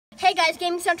guys,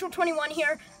 Gaming Central 21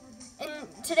 here, and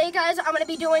today guys I'm going to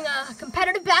be doing a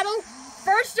competitive battle.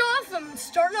 First off, I'm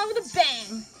starting off with a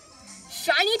bang.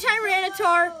 Shiny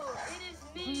Tyranitar.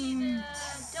 It is me, the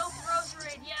dope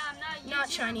Roserade. Yeah, I'm not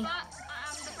shiny.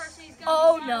 I'm the person he's gonna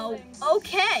Oh be no, battling.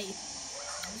 okay.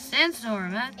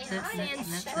 Sandstorm,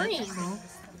 that's cool.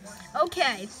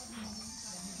 Okay.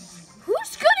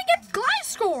 Who's going to get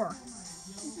Gliscor?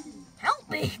 Help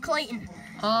me, Clayton.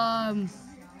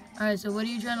 Alright, so what are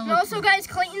you trying to And look also, for? guys,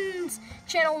 Clayton's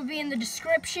channel will be in the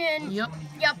description. Yep.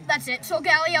 Yep, that's it. So,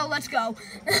 Galileo, let's go.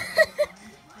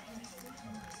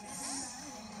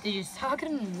 Dude, you're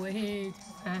talking way too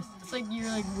fast. It's like you're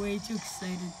like way too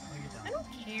excited. I don't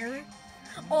care.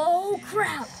 Oh,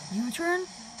 crap. U-turn?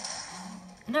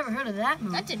 I never heard of that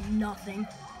move. That did nothing.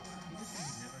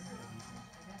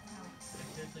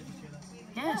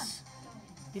 Yes,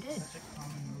 you did.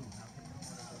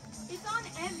 It's on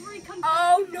every computer.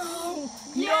 Oh, no.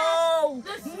 Yes, No.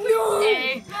 the No.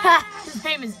 A. His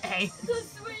name is A. The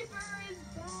sweeper is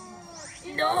bad.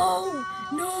 It No.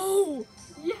 is No.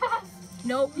 Yes.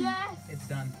 Nope. Yes. It's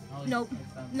done. Nope.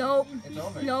 It's done. Nope. It's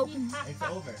over. Nope. It's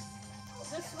over.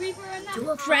 The sweeper and that.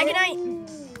 Dual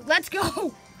Dragonite. Let's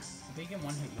go. If he can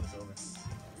one hit you, it's over.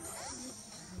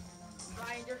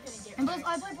 Ryan, you're gonna get. And plus,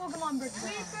 I play Pokemon Brick.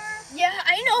 Sweeper. Yeah,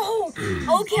 I know.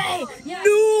 Okay.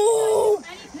 No.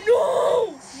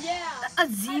 No. Yeah. A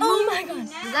Z move? Oh my god.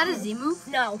 Is that a Z move?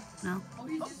 No. No.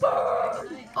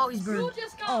 Burn. Oh, he's You burned.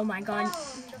 just got Oh my god.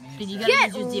 burned. Dude, you gotta Get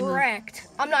use your Z move. wrecked.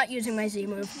 I'm not using my Z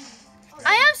move.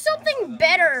 I have something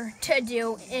better to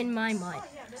do in my mind.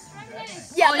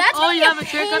 Yeah, Oh, that's oh, gonna you be have a a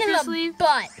trick pain up in your the sleeve?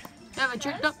 butt. You have a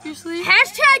trick up your sleeve?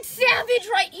 Hashtag savage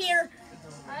right here.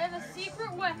 I have a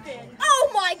secret weapon. Oh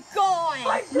my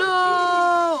god.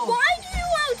 No! Why do you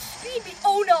outspeed me?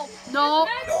 Oh no. No!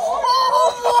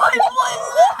 Oh, what was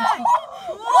that?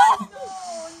 What?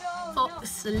 No, no, Oh, no.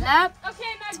 slap! Okay,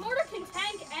 Magmortar can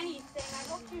tank anything.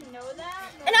 I hope you know that.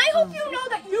 And I hope you know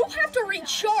that you have to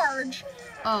recharge.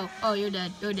 Oh, you're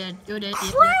dead. You're dead. You're dead.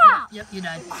 Crap! Yep, you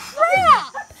died.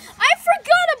 Crap. I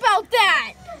forgot about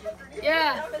that.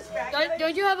 Yeah.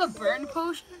 Don't you have a burn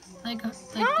potion?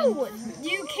 No,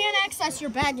 you can't access your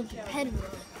bag in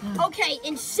competitive. Okay,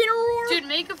 Incineroar. Dude,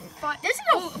 make a fire. This is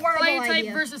a horrible fire type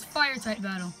idea. versus fire type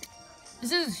battle.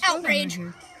 This is Outrage.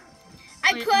 Here.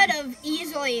 I Wait. could have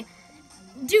easily.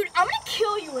 Dude, I'm gonna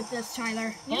kill you with this,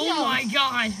 Tyler. You Oh know. my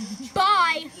god.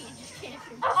 Bye.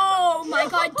 Oh my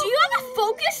god. Do you have a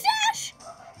focus sash?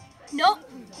 Nope.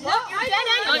 Nope, you're dead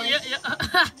Oh, anyway.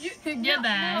 yeah. Get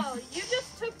back. No, you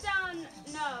just took down.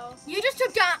 No. You just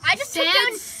took down. I just took Sand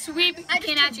down. sweep I just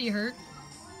can took- actually hurt.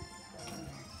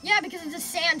 Yeah, because it's a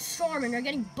sandstorm and you're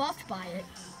getting buffed by it.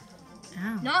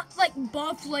 Ow. Not like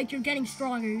buffed like you're getting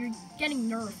stronger. You're getting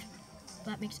nerfed. If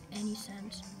that makes any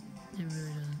sense. It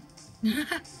really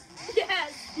doesn't.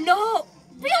 Yes. No.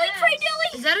 Really, Yes.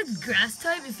 Craydilly? Is that a grass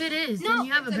type? If it is, No, then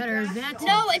you have a it's a better grass advantage.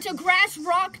 No, it's a grass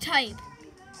rock type.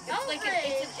 It's like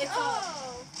it's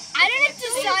Oh. I didn't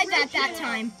decide that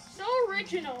time. So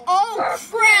original. Oh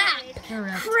crap! You're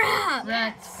wrecked. Crap!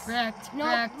 Wrecked. No,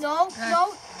 Wrecked. no, wrecked.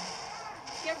 no.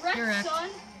 Get wrecked, You're wrecked. son.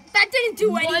 That didn't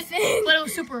do But anything. it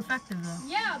was super effective though.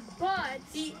 Yeah, but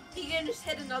He can just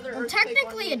hit another Well, earthquake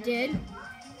technically on it you. did.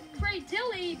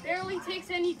 Craydilly barely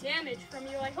takes any damage from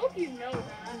you. I hope you know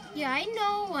that. Yeah, I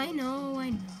know.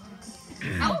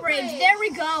 Outrage, there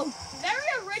we go.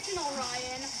 Very original,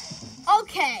 Ryan.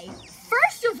 Okay,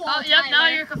 first of all, Oh, yep, now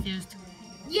Tyler, you're confused.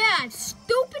 yeah,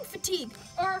 stupid fatigue.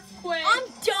 Earthquake. I'm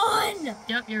done.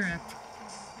 Yep, you're wrecked.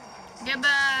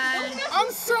 Goodbye.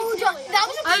 I'm so done. That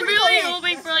was a I was critical really hit.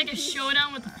 hoping for like a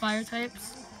showdown with the fire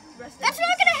types. That's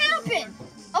not gonna happen.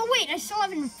 Oh wait, I still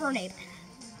have an Infernape.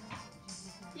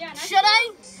 Yeah, and Should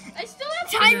I? I still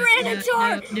have.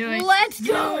 Tyranitar, do it. let's Do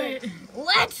go. it.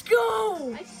 Let's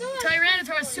go. I still have.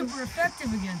 Tyranitar is super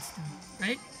effective against them,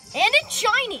 right? And it's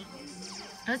shiny.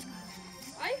 That's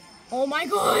Oh my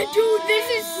god, dude, this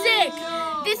is sick.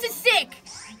 No. This is sick.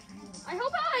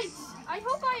 I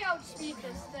hope I outspeed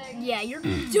this thing. Yeah, you're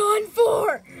done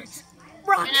for.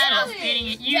 Rock you're not smash.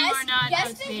 outspeeding it. You Yes, are not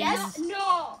yes, outspeeding yes. it. No.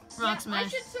 Rock Yeah, I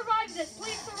smash. should survive this.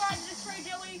 Please survive this,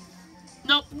 Craydilly.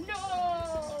 Nope.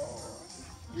 No.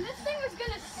 And this thing was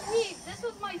gonna sweep. This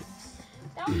was my.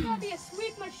 That was gonna be a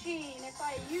sweep machine if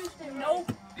I used it.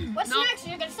 Nope. What's Nope. next?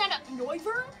 You're gonna send a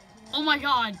Noivern? Oh my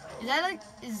god.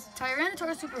 Is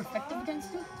Tyranitar super effective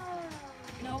against you?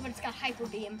 No, but it's got Hyper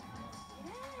Beam.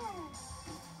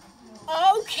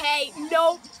 Okay,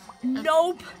 nope.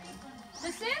 Nope.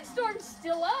 The sandstorm's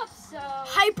still up, so.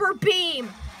 Hyper Beam.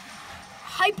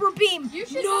 Hyper Beam. You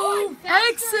should no. know I'm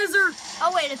faster. X Scissor.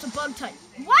 Oh wait, it's a bug type.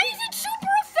 Why is it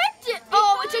super effective?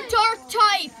 Oh, it's a dark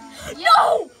type.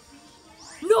 No!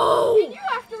 No! You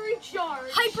have to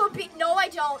recharge. Hyper beam. No, I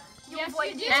don't. You Yes,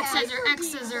 avoided you the do. X attack. scissor, X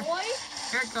scissor. Boy.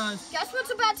 Here it goes. Guess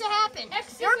what's about to happen?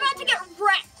 X You're about to get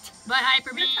wrecked. By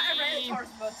hyper beam. Tyranitar's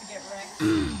about to get wrecked.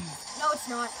 No, it's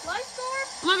not. Life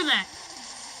score. Look at that.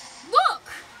 Look!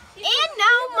 And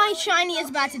now my shiny is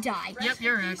about to die. Yep,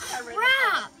 you're right.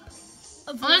 Crap!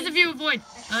 Unless if you avoid.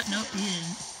 Nope, you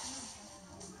didn't.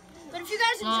 But if you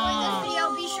guys enjoyed this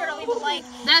video, be sure to leave a like.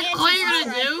 That's and all you're gonna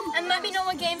subscribe. do? And let me know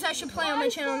what games I should play on my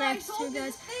channel next, too,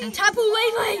 guys. And Tapu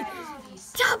Lele!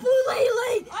 Tapu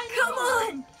Lele! Come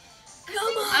on! Come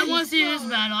on! I want to see this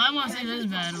battle. I want to see this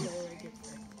battle.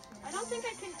 I don't think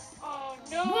I can. Oh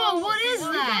no. Whoa, what is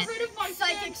I that? got rid of my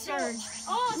Psychic Sand Surge.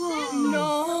 Storm. Oh, Sand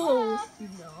No!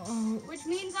 Storm. No. Which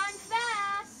means I'm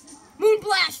fast. Moon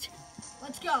Blast!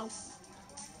 Let's go.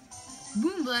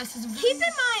 Boom Blast is Keep in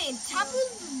mind, Tapu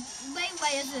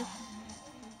Lele is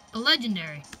a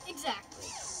legendary. exactly.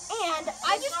 And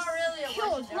I It's just not really a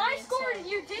killed. legendary, Life it's score. a-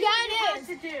 You did Yeah, what it you had is.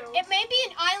 to do. It may be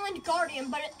an Island Guardian,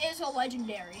 but it is a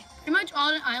legendary. Pretty much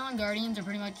all the Island Guardians are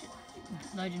pretty much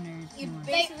legendaries. pretty much.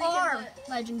 They Basically, are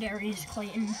legendaries,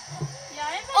 Clayton. Yeah.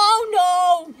 I haven't-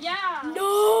 Oh no! Yeah.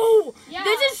 No! Yeah.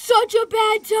 This is such a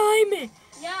bad time!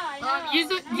 Yeah. I know. Use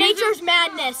the Nature's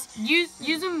madness.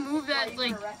 use a move that's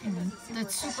like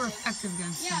that's super effective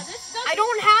against Yeah. them. This doesn't. I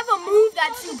don't have a move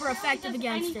that's doesn't super really effective does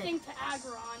against anything it. to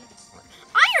Aggron.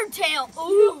 Iron Tail!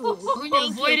 Ooh! Oh, you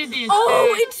Thank avoided the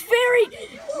Oh, attack. it's very...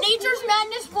 Nature's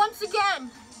madness once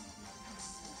again.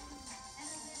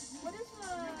 What is the?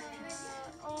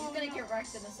 Oh, He's gonna no. get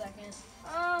wrecked in a second.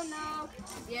 Oh no.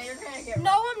 Yeah, you're gonna get wrecked.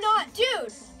 No, I'm not. Dude,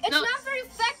 it's No. not very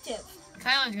effective.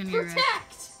 Kyler's gonna get wrecked.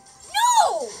 Protect.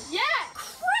 No! Yeah.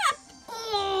 Crap!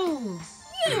 Oh!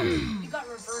 You got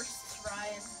reversed,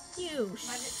 Ryan. You Wait,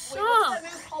 what's suck. that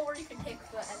move called where you can take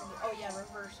the enemy? Oh yeah,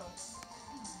 reversal.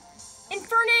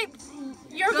 Infernape,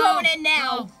 you're Go, going in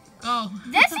now. Go.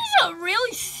 This is a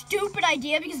really stupid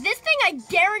idea because this thing I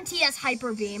guarantee has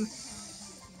Hyper Beam.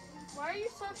 Why are you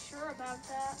so sure about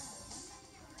that?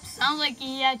 Sounds like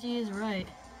he actually is right.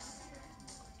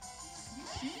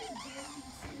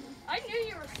 I knew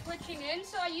you were switching in,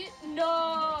 so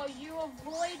no, you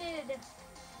avoided.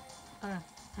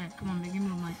 Alright, come on, give me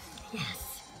my.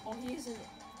 Yes. Oh, he's an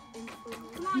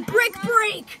Come on, Brick Aggron.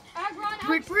 break. Aggron,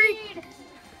 Brick, brick. outspeed.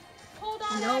 Hold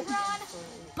on, Nope. Aggron.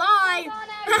 Bye. Hold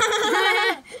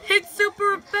on, Aggron. It's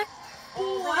super effective.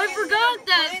 Oh, I forgot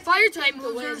that Ryan's fire gonna type take the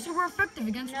moves are win. super effective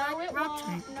against No, it rock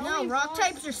won't. type. No, it rock won't.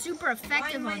 types are super effective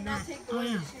Ryan on might that. not take the Oh, win.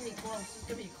 yeah. It's gonna be close. It's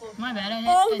gonna be a close. My bad. Oh,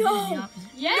 I did no. the opposite.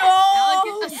 Yes. I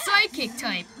No. like a psychic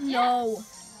type. No.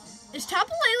 Is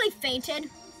Tapu Lele fainted?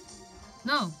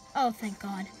 No. Oh, thank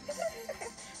God.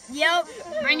 Yep.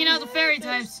 Bringing out the fairy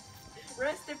types.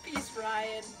 Rest in peace,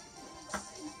 Ryan.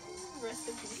 Rest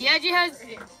in peace. He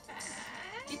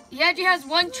actually has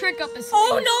one trick up his sleeve.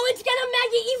 Oh no, it's gonna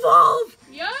Mega Evolve.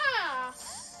 Yeah.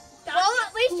 Well,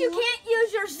 at least you can't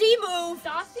use your Z move.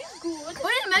 That is good.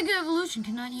 What if Mega Evolution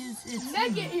cannot use its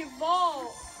Mega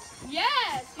Evolve.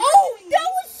 Yes. you're Oh, doing that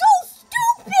was so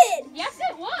stupid. Yes,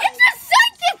 it was. It's a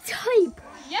psychic type.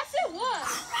 Yes, it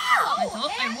was.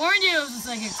 I warned you it was a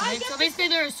psychic I type. get So the- basically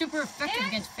they're super effective and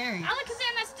against fairies.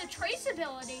 Alakazam has the trace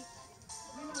ability.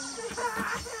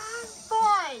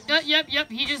 Fine. Yep.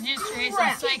 He just used trace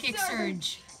Crap. and psychic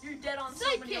surge. You're dead on so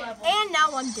many Psychic. levels. And now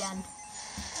I'm dead.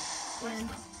 And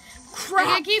Like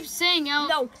I crap. keep saying out.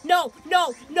 No.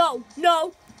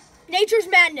 Nature's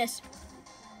madness.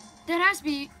 That has to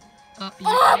be. Oh, You're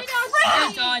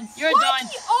crap. done. You're What? done.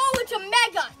 Oh, it's a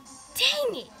mega.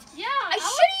 Dang it. Yeah. I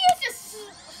should have used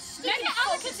a Mega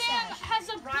Alakazam has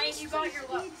a Ryan, beast you got from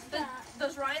your Speed Does, Stat.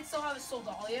 does Ryan still have his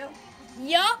Solgaleo?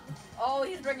 Yup. Oh,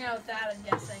 he's bringing out that, I'm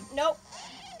guessing. Nope.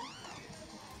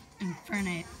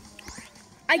 Infernape.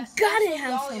 I gotta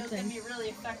have Solgaleo's gonna something. be really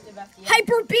effective at the end.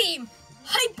 Hyper beam.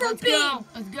 Hyper Let's beam. go.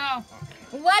 Let's go.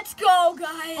 Let's go,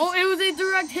 guys. Oh, it was a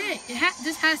direct hit.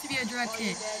 This has to be a direct Oh, you're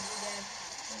hit.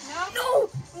 dead, No.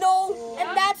 No.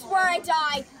 And that's where I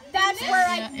die. That's where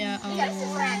I. Yeah. Oh Yes,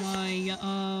 it's right. my god.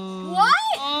 Oh. What?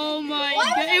 Oh my Why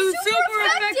god. was it It was super super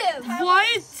effective? effective.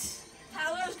 What?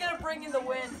 Tyler's gonna bring in the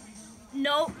win.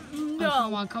 No.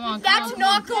 Oh, come on. That's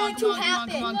not going to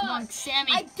happen. Come on.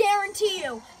 Sammy. I guarantee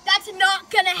you, that's not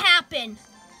gonna happen.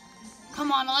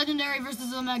 Come on, a legendary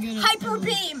versus a mega. Hyper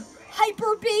beam.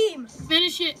 Hyper beam.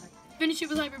 Finish it. Finish it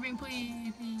with hyper beam,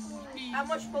 please. How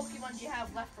much Pokemon do you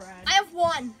have left, Ryan? I have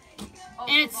one. Oh,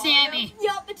 And it's Solgaleo? Sammy.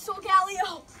 Yup, it's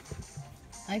Solgaleo.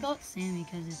 I call it Sammy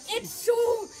because It's so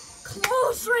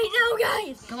close right now,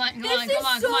 guys. Come on. This is Come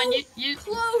on. so You.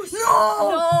 Close. No.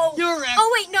 No. You're wrecked.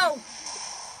 Oh wait, no.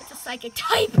 It's a psychic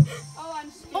type. Oh, I'm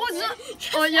stupid. Oh,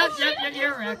 it's not. Oh, yep,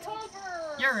 you're wrecked.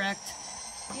 Cover. You're wrecked.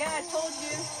 Yeah, I told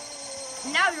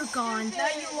you. Now you're gone. Now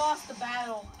you lost the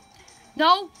battle.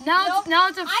 No, now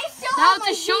it's a I still now have it's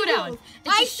my a Z showdown. move.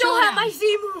 It's I a still have my showdown.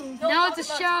 Z move. No, Now talk it's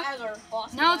a about shout- Tyler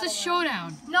lost the Now it's a battle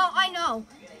showdown. No, I know.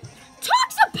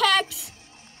 Toxapex.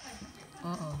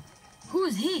 Uh-oh. Who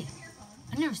is he?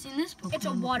 I've never seen this Pokemon It's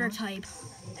a water before. type.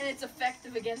 now. And it's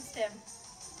effective against him.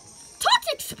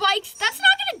 Toxic spikes. That's not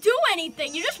gonna do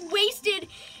anything. You just wasted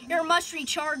your must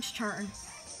recharge turn.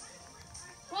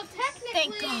 Well, technically,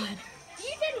 Thank God.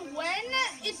 even when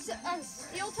it's a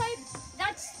steel type,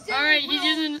 that's still. All right, he's will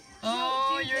using.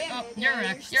 Oh, do you're damage. you're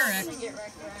wrecked. You're Gonna wrecked. get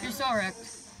wrecked, Ryan. You're so wrecked.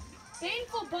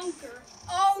 Painful bunker.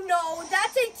 Oh no,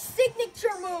 that's a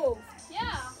signature move.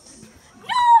 Yeah.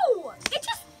 No, it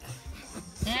just.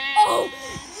 And Oh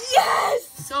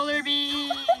yes. solar beam.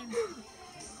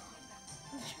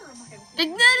 Sure,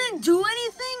 It didn't do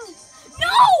anything.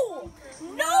 No.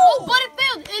 No. Oh, but it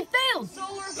failed. It failed.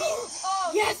 Solar beam.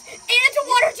 Oh. Yes, and it's a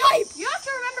water type. You have to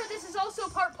remember this is also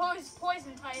part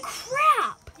poison type.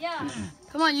 Crap. Yeah.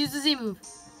 Come on, use the Z move.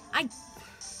 I-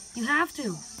 You have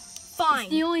to. Fine.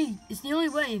 It's the only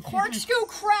way. If you're gonna- Corkscrew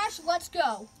crash. Let's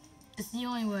go. It's the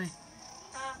only way.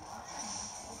 Uh,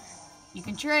 You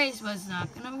can trace, but it's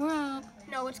not gonna work.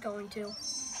 No, it's going to.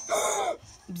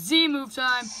 Z move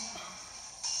time.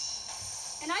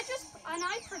 and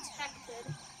I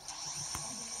protected.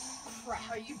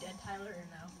 Crap, are you dead, Tyler, or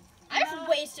no? I've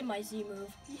wasted my Z move.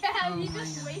 Yeah, Oh he my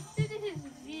just God. wasted his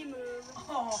Z move.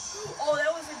 Oh,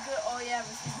 that was a good. Oh yeah,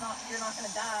 but you're not gonna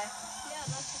die. Yeah,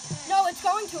 that's the thing. No, it's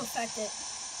going to affect it.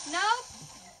 Nope.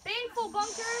 Baneful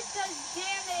bunker does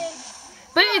damage.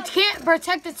 But it can't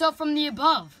protect itself from the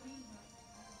above.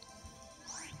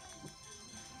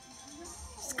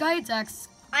 Sky attacks.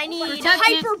 I need Protect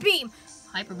it. hyper beam.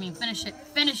 Hyper beam. Finish it.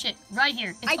 Finish it. Right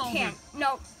here. It's I over. can't.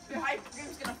 No. Your hyper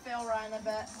beam's gonna fail, Ryan. I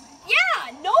bet.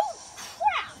 Yeah. No.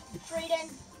 Crap. Straight in.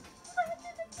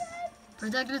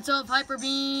 Protect itself. Hyper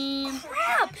beam.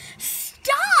 Crap.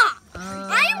 Stop.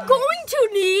 I am going to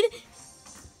need.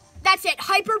 That's it.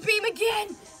 Hyper beam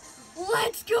again.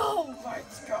 Let's go.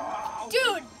 Let's go.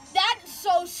 Dude, that's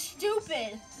so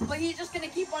stupid. But he's just gonna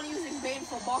keep on using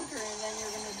Baneful Bunker, and then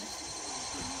you're gonna just.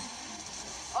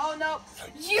 Oh no.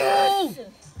 Yes.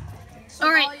 So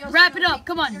All right, Malio's wrap gonna it up. be-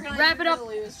 Come on, you're gonna- wrap you're it up. gonna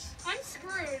lose. I'm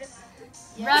screwed.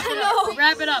 Wrap it up.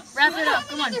 Wrap it up. Wrap it up.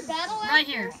 Come on. Another battle Right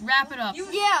after? here. Wrap it up.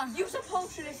 Yeah. Use a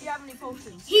potion if you have any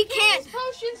potions. He can't. Use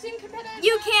potions in competitive.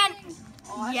 You can't. battling.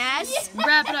 Oh, I- Yes.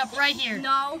 Wrap it up right here.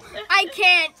 No. I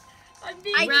can't.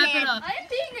 I Wrap can't. it up. I'm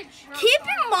being a jerk. Keep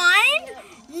in mind,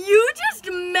 you just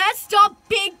messed up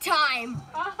big time.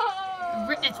 Oh.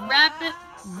 It's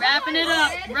wrapping it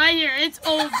up right here. It's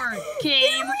over. Game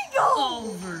There we go.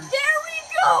 over. There we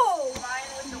go.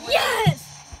 Ryan with the win. Yes.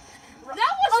 That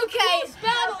was Okay. a close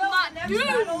battle, not Next dude.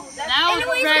 battle, That was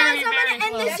Anyways, very, guys, I'm very gonna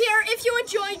end close. this here. If you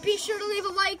enjoyed, be sure to leave a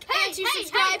like and to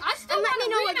subscribe, I still and let me want a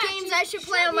know what rematch. games I should You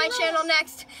play should on my below. channel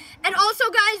next. And also,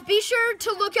 guys, be sure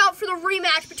to look out for the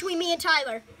rematch between me and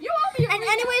Tyler. You owe me a And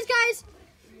rematch. anyways, guys,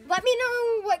 let me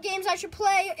know what games I should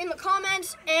play in the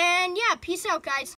comments. And yeah, peace out, guys.